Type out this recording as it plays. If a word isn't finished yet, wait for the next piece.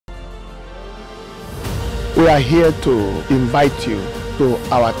We are here to invite you to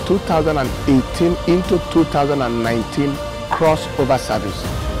our 2018 into 2019 crossover service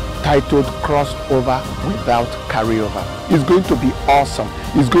titled Crossover Without Carryover. It's going to be awesome.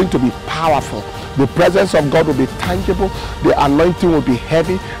 It's going to be powerful. The presence of God will be tangible. The anointing will be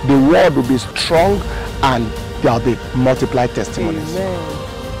heavy. The word will be strong, and there will be multiplied testimonies. Amen.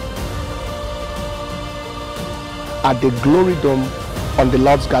 At the Glory Dome on the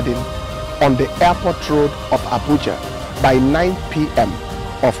Lord's Garden on the airport road of Abuja by 9 p.m.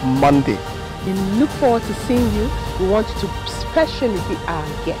 of Monday. We look forward to seeing you. We want you to especially be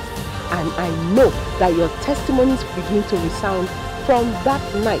our guest. And I know that your testimonies begin to resound from that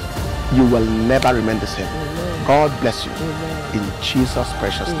night. You will never remain the same. Amen. God bless you. Amen. In Jesus'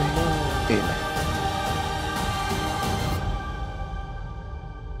 precious name. Amen. Amen.